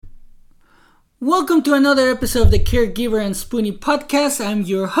Welcome to another episode of the Caregiver and Spoonie podcast. I'm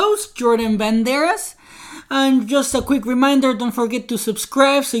your host, Jordan Banderas. And just a quick reminder, don't forget to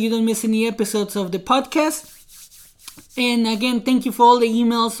subscribe so you don't miss any episodes of the podcast. And again, thank you for all the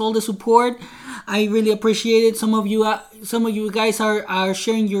emails, all the support. I really appreciate it. Some of you guys are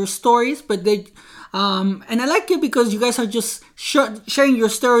sharing your stories, but and I like it because you guys are just sharing your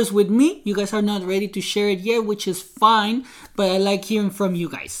stories with me. You guys are not ready to share it yet, which is fine, but I like hearing from you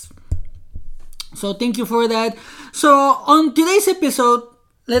guys. So thank you for that. So on today's episode,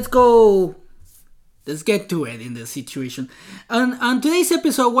 let's get to it in this situation. On today's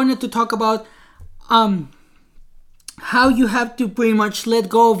episode, I wanted to talk about how you have to pretty much let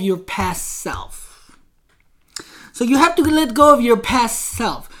go of your past self. So you have to let go of your past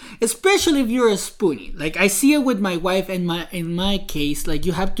self, especially if you're a spoonie. Like I see it with my wife and in my case, like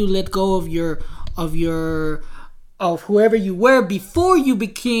you have to let go of whoever you were before you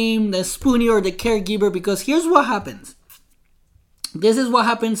became the spoonie or the caregiver, because here's what happens. This is what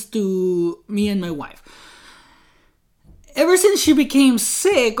happens to me and my wife. Ever since she became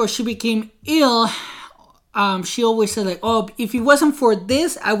sick or she became ill, she always said like, oh, if it wasn't for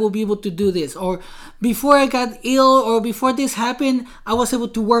this, I will be able to do this. Or before I got ill or before this happened, I was able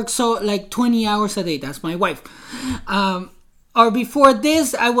to work 20 hours a day. That's my wife. Or before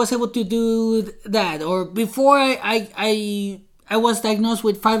this, I was able to do that. Or before I was diagnosed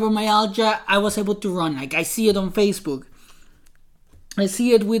with fibromyalgia, I was able to run. Like I see it on Facebook. I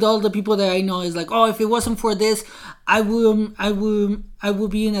see it with all the people that I know. It's like, oh, if it wasn't for this, I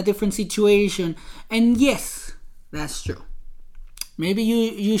would be in a different situation. And yes, that's true. Maybe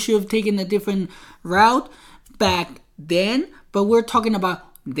you should have taken a different route back then, but we're talking about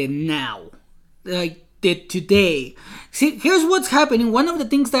the now. Like the today. See, here's what's happening. One of the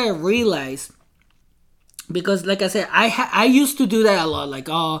things that I realized, because like I said, I used to do that a lot. Like,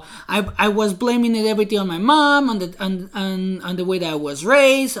 oh, I was blaming everything on my mom, on the way that I was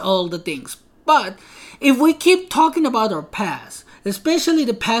raised, all the things. But if we keep talking about our past, especially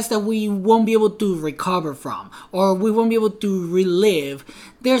the past that we won't be able to recover from, or we won't be able to relive,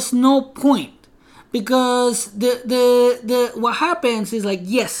 there's no point. Because the what happens is like,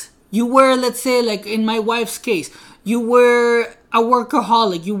 yes, you were, let's say, like in my wife's case, you were a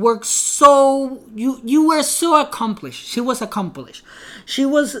workaholic. You worked you were so accomplished. She was accomplished.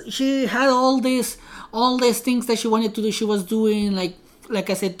 She had all these things that she wanted to do. She was doing like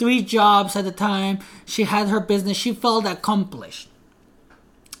I said, 3 jobs at the time. She had her business. She felt accomplished.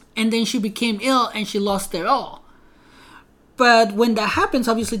 And then she became ill and she lost it all. But when that happens,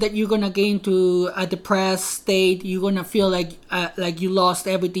 obviously that you're going to get into a depressed state. You're going to feel like you lost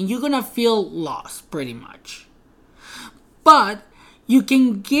everything. You're going to feel lost pretty much. But you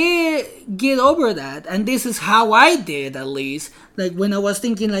can get over that. And this is how I did, at least. Like when I was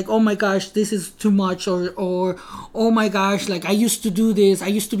thinking like, oh my gosh, this is too much. Or oh my gosh, like I used to do this. I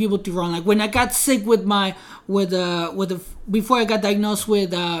used to be able to run. Like when I got sick before I got diagnosed with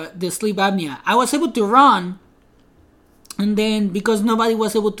the sleep apnea, I was able to run. And then because nobody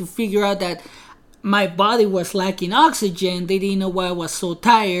was able to figure out that my body was lacking oxygen, they didn't know why I was so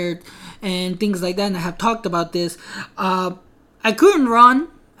tired and things like that. And I have talked about this. I couldn't run.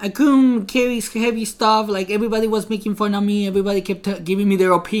 I couldn't carry heavy stuff. Like everybody was making fun of me. Everybody kept giving me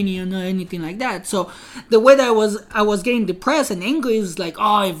their opinion or anything like that. So the way that I was getting depressed and angry was like,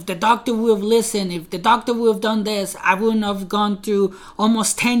 oh, if the doctor would have listened, if the doctor would have done this, I wouldn't have gone through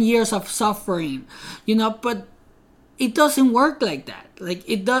almost 10 years of suffering, but it doesn't work like that. Like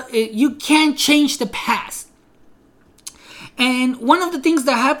you can't change the past. And one of the things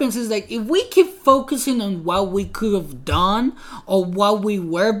that happens is like if we keep focusing on what we could have done or what we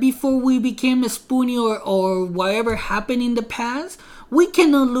were before we became a spoonie or whatever happened in the past, we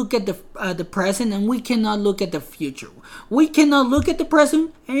cannot look at the present and we cannot look at the future. We cannot look at the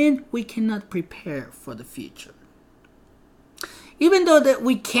present and we cannot prepare for the future. Even though that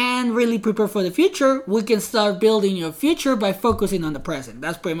we can't really prepare for the future, we can start building your future by focusing on the present.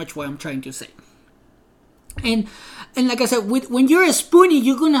 That's pretty much what I'm trying to say. And like I said, when you're a spoonie,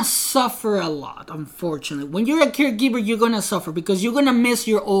 you're going to suffer a lot, unfortunately. When you're a caregiver, you're going to suffer because you're going to miss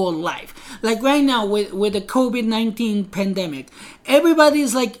your old life. Like right now with the COVID-19 pandemic,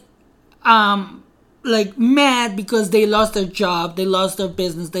 everybody's like mad because they lost their job, they lost their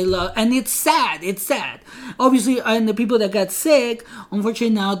business, and it's sad. Obviously, and the people that got sick,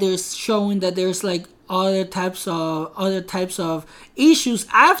 unfortunately now they're showing that there's like other types of issues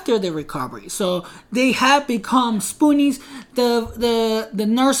after the recovery. So they have become spoonies. The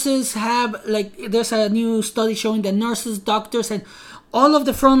nurses have, like, there's a new study showing that nurses, doctors, and all of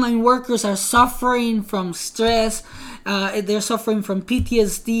the frontline workers are suffering from stress. They're suffering from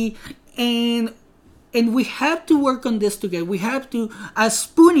PTSD, and we have to work on this together. We have to, as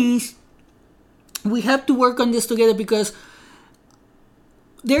spoonies, we have to work on this together, because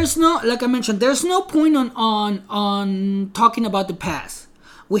there's no, like I mentioned, there's no point on talking about the past.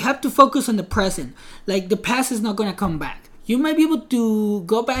 We have to focus on the present. Like, the past is not gonna come back. You might be able to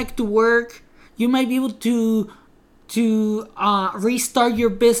go back to work. You might be able to restart your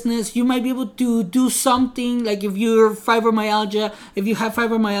business. You might be able to do something, like if you have fibromyalgia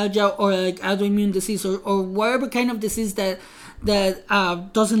or like autoimmune disease, or whatever kind of disease that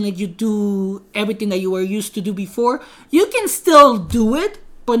doesn't let you do everything that you were used to do before. You can still do it,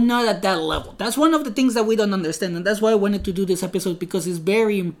 but not at that level. That's one of the things that we don't understand, and that's why I wanted to do this episode, because it's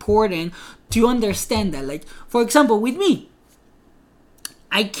very important to understand that. Like, for example, with me,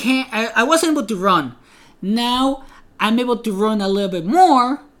 I wasn't able to run. Now I'm able to run a little bit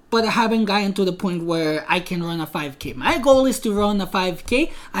more, but I haven't gotten to the point where I can run a 5K. My goal is to run a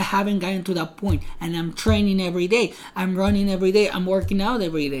 5K. I haven't gotten to that point, and I'm training every day. I'm running every day. I'm working out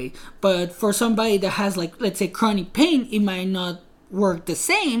every day. But for somebody that has, like, let's say, chronic pain, it might not work the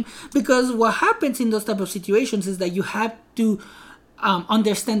same, because what happens in those type of situations is that you have to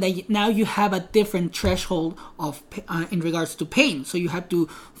understand that now you have a different threshold of in regards to pain. So you have to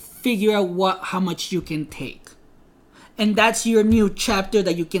figure out how much you can take. And that's your new chapter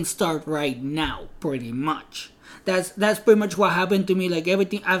that you can start right now, pretty much. That's pretty much what happened to me. Like,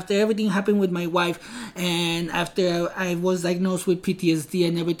 after everything happened with my wife, and after I was diagnosed with PTSD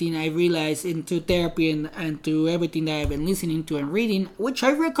and everything, I realized into therapy and to everything that I've been listening to and reading, which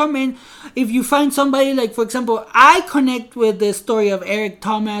I recommend if you find somebody, like, for example, I connect with the story of Eric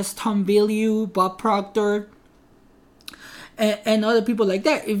Thomas, Tom Bilyeu, Bob Proctor, and other people like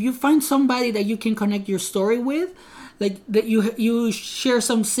that. If you find somebody that you can connect your story with, like that you share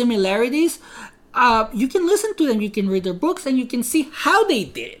some similarities, you can listen to them, you can read their books, and you can see how they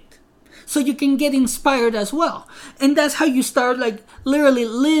did it. So you can get inspired as well. And that's how you start, like, literally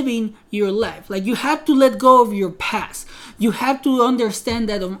living your life. Like, you have to let go of your past. You have to understand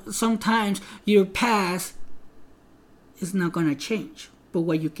that sometimes your past is not going to change. But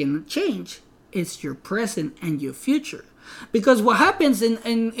what you can change is your present and your future. Because what happens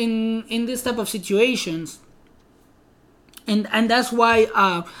in this type of situations, and that's why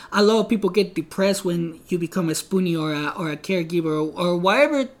a lot of people get depressed when you become a spoonie or a caregiver or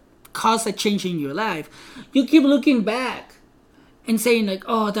whatever caused a change in your life. You keep looking back and saying, like,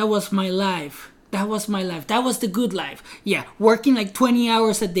 oh, that was my life. That was my life. That was the good life. Yeah, working like 20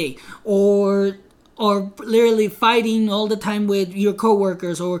 hours a day, or literally fighting all the time with your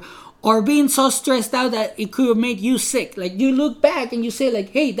coworkers, or being so stressed out that it could have made you sick. Like, you look back and you say,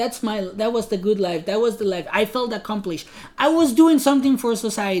 like, hey, that was the good life. That was the life. I felt accomplished. I was doing something for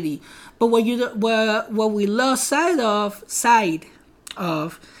society. But what we lost sight of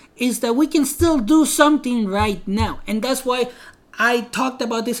is that we can still do something right now. And that's why I talked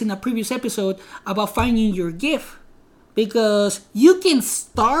about this in a previous episode about finding your gift. Because you can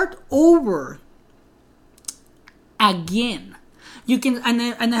start over again. You can, and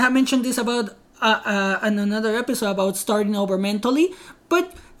I have mentioned this about in another episode about starting over mentally,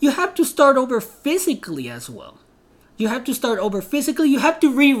 but you have to start over physically as well. You have to start over physically. You have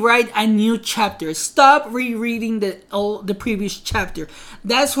to rewrite a new chapter. Stop rereading the previous chapter.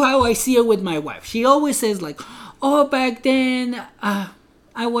 That's how I see it with my wife. She always says, like, oh, back then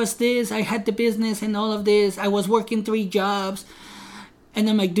I was this, I had the business and all of this. I was working 3 jobs. And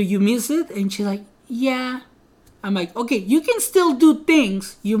I'm like, do you miss it? And she's like, yeah. I'm like, okay, you can still do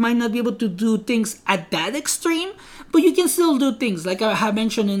things. You might not be able to do things at that extreme, but you can still do things. Like I have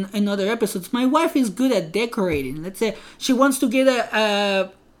mentioned in other episodes, my wife is good at decorating. Let's say she wants to get a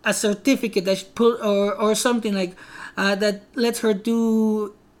certificate that she put or something like that lets her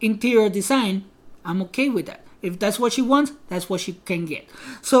do interior design. I'm okay with that. If that's what she wants, that's what she can get.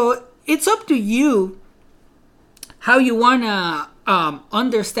 So it's up to you how you wanna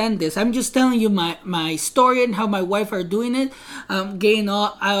understand this. I'm just telling you my story and how my wife are doing it, getting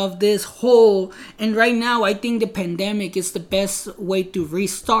out of this hole. And right now, I think the pandemic is the best way to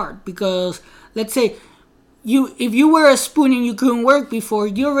restart, because let's say if you were a spoon and you couldn't work before,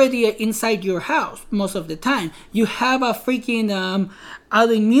 you're already inside your house most of the time. You have a freaking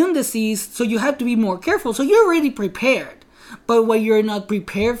autoimmune disease, so you have to be more careful. So you're already prepared. But what you're not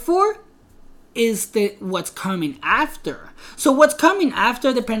prepared for is what's coming after. So what's coming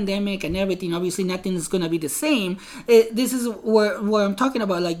after the pandemic and everything, obviously nothing is going to be the same. This is where I'm talking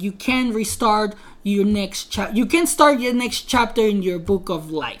about. Like, you can restart your next chapter. You can start your next chapter in your book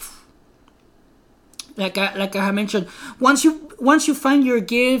of life. Like I have mentioned, once you find your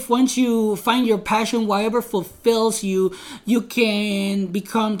gift, once you find your passion, whatever fulfills you, you can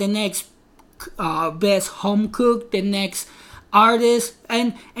become the next best home cook, the next artist.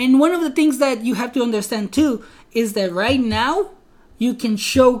 And one of the things that you have to understand too is that right now you can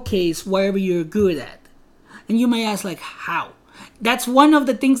showcase whatever you're good at. And you may ask, like, how? That's one of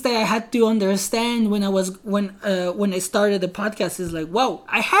the things that I had to understand when I started the podcast. Is like, wow,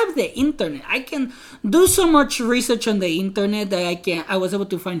 I have the internet. I can do so much research on the internet that I was able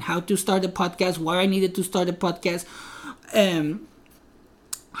to find how to start a podcast, why I needed to start a podcast,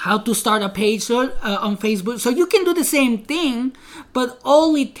 how to start a page on Facebook. So you can do the same thing, but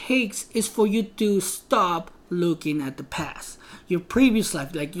all it takes is for you to stop looking at the past, your previous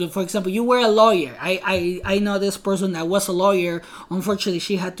life. Like, for example, you were a lawyer. I know this person that was a lawyer. Unfortunately,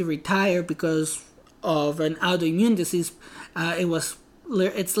 she had to retire because of an autoimmune disease.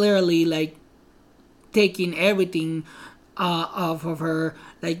 It's literally like taking everything off of her.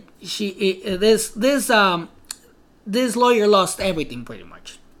 Like, this lawyer lost everything pretty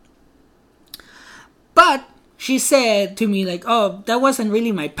much. But she said to me, like, oh, that wasn't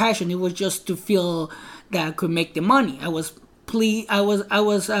really my passion. It was just to feel that I could make the money. I was pleasing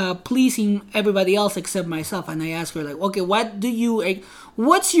everybody else except myself. And I asked her, like, okay,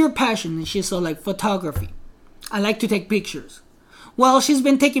 what's your passion? And she said, like, photography. I like to take pictures. Well, she's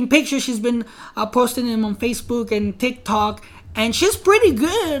been taking pictures. She's been posting them on Facebook and TikTok, and she's pretty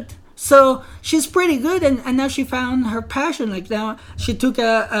good. So she's pretty good, and now she found her passion. Like, now she took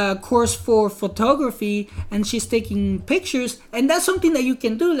a course for photography, and she's taking pictures, and that's something that you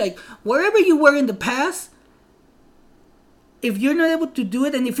can do. Like, wherever you were in the past, if you're not able to do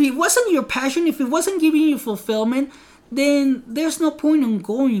it, and if it wasn't your passion, if it wasn't giving you fulfillment, then there's no point in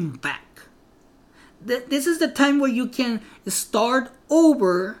going back. This is the time where you can start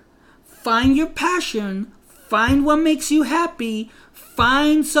over, find your passion, find what makes you happy,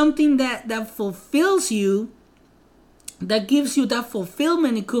 find something that fulfills you, that gives you that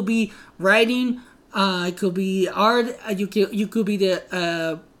fulfillment. It could be writing, it could be art, you could be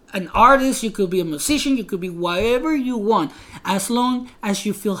an artist, you could be a musician, you could be whatever you want, as long as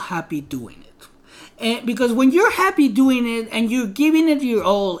you feel happy doing it. And because when you're happy doing it and you're giving it your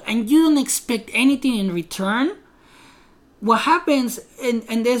all and you don't expect anything in return, what happens,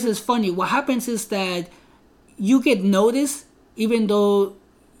 and this is funny, what happens is that you get noticed even though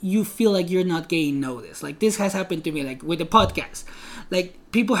you feel like you're not getting noticed. Like, this has happened to me, like with the podcast. Like,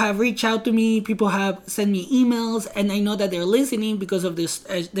 people have reached out to me, people have sent me emails, and I know that they're listening because of this.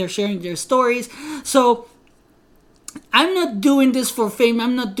 They're sharing their stories. So I'm not doing this for fame.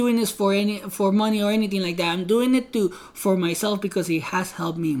 I'm not doing this for money or anything like that. I'm doing it for myself because it has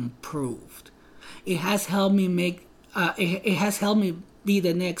helped me improve. It has helped me make. It has helped me be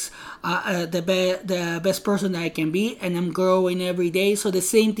the next the best person that I can be, and I'm growing every day. So the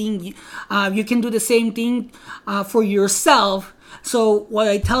same thing, you can do the same thing for yourself. So what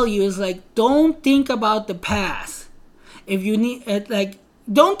I tell you is, like, don't think about the past. If you need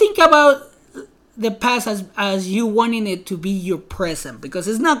don't think about the past as you wanting it to be your present, because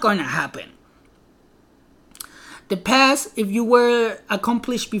it's not going to happen. The past, if you were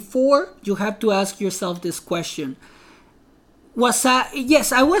accomplished before, you have to ask yourself this question.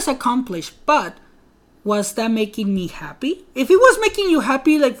 Yes, I was accomplished, but was that making me happy? If it was making you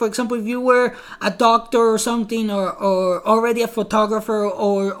happy, like, for example, if you were a doctor or something, or already a photographer,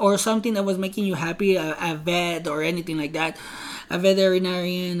 or something that was making you happy, a vet or anything like that, a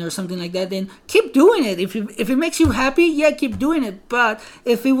veterinarian or something like that, then keep doing it. If it makes you happy, yeah, keep doing it. But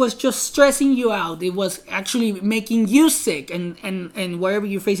if it was just stressing you out, it was actually making you sick, and whatever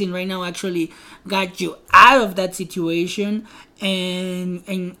you're facing right now actually got you out of that situation,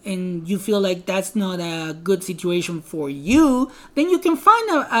 and you feel like that's not a good situation for you, then you can find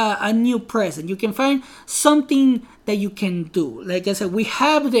a new present. You can find something that you can do. Like I said, we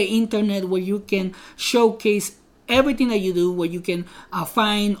have the internet where you can showcase everything that you do, where you can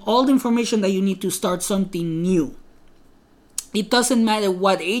find all the information that you need to start something new. It doesn't matter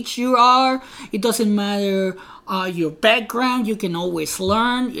what age you are. It doesn't matter your background. You can always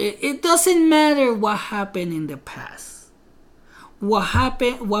learn. It doesn't matter what happened in the past.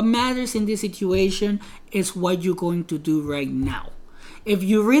 What matters in this situation is what you're going to do right now. If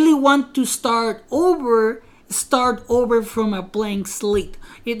you really want to start over from a blank slate.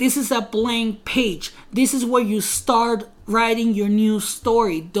 This is a blank page. This is where you start writing your new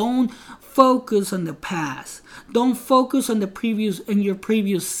story. Don't focus on the past. Don't focus on your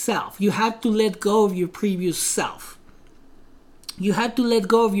previous self. You have to let go of your previous self. You have to let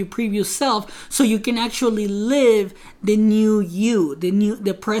go of your previous self so you can actually live the new you,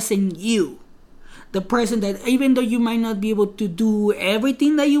 the present you. the present, that even though you might not be able to do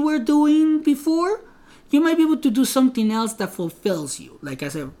everything that you were doing before, you might be able to do something else that fulfills you. Like I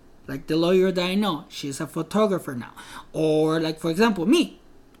said, like the lawyer that I know, she's a photographer now. Or like, for example, me.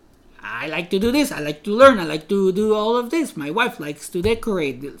 I like to do this. I like to learn. I like to do all of this. My wife likes to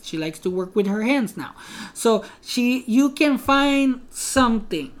decorate. She likes to work with her hands now. So you can find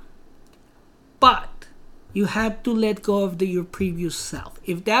something, but you have to let go of your previous self.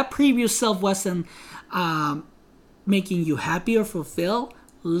 If that previous self wasn't making you happy or fulfilled,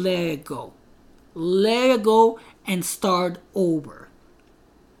 let it go. Let it go and start over.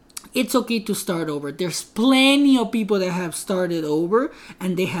 It's okay to start over. There's plenty of people that have started over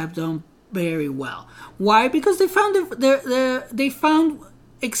and they have done very well. Why? Because they found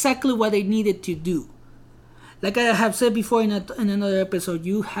exactly what they needed to do. Like I have said before in another episode,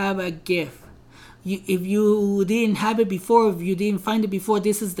 you have a gift. If you didn't have it before, if you didn't find it before,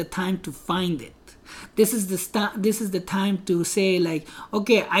 this is the time to find it. This is the time to say, like,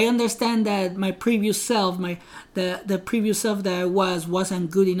 okay, I understand that my previous self, the previous self that I wasn't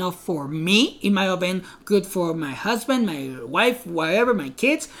good enough for me. It might have been good for my husband, my wife, whatever, my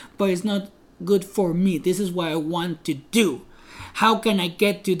kids, but it's not good for me. This is what I want to do. How can I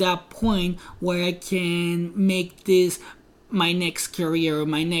get to that point where I can make this my next career, or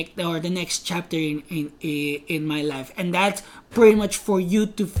the next chapter in my life? And that's pretty much for you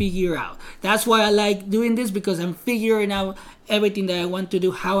to figure out. That's why I like doing this, because I'm figuring out everything that I want to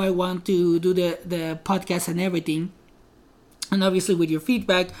do, how I want to do the podcast and everything, and obviously with your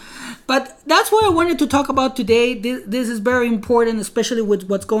feedback. But that's what I wanted to talk about today. This is very important, especially with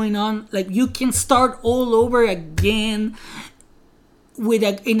what's going on. Like, you can start all over again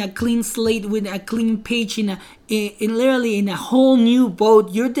in a clean slate, with a clean page, in literally in a whole new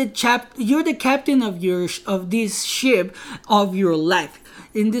boat. You're the captain of this ship of your life.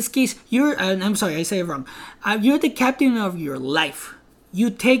 In this case, I'm sorry, I say it wrong. You're the captain of your life. You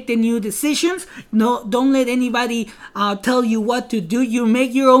take the new decisions. No, don't let anybody tell you what to do. You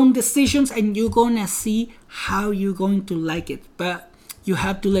make your own decisions, and you're gonna see how you're going to like it. But you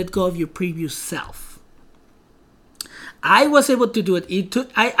have to let go of your previous self. I was able to do it.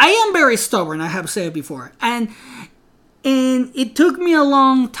 I am very stubborn, I have said before. And it took me a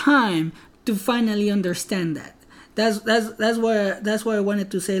long time to finally understand that. That's why I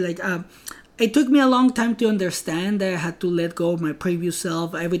wanted to say, like, it took me a long time to understand that I had to let go of my previous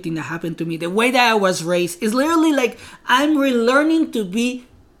self, everything that happened to me, the way that I was raised. Is literally like I'm relearning to be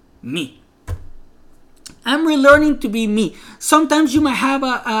me. I'm relearning to be me. Sometimes you might have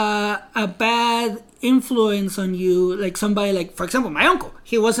a bad influence on you, like somebody, like, for example, my uncle.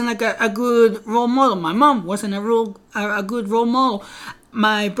 He wasn't like a good role model. My mom wasn't a good role model.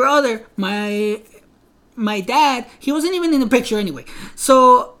 My brother, my dad, he wasn't even in the picture anyway.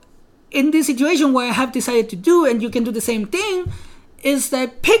 So in this situation, what I have decided to do, and you can do the same thing, is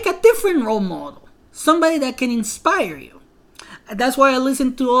that pick a different role model, somebody that can inspire you. That's why I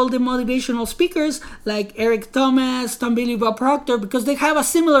listen to all the motivational speakers like Eric Thomas, Tom Billy, Bob Proctor, because they have a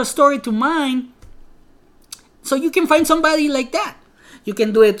similar story to mine. So you can find somebody like that. You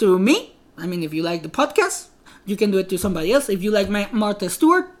can do it through me. I mean, if you like the podcast, you can do it to somebody else. If you like Martha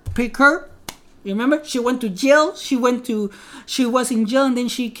Stewart, pick her. You remember? She went to jail. She was in jail, and then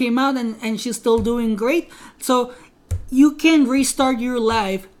she came out, and she's still doing great. So you can restart your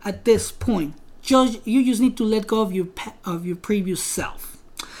life at this point. You just need to let go of your previous self.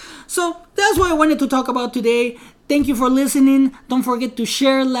 So that's what I wanted to talk about today. Thank you for listening. Don't forget to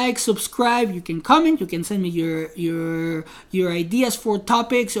share, like, subscribe. You can comment. You can send me your ideas for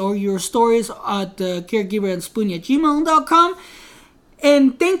topics or your stories at caregiver@spoony@gmail.com.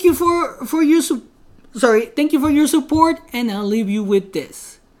 And thank you for your support. And I'll leave you with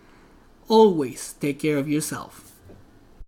this: always take care of yourself.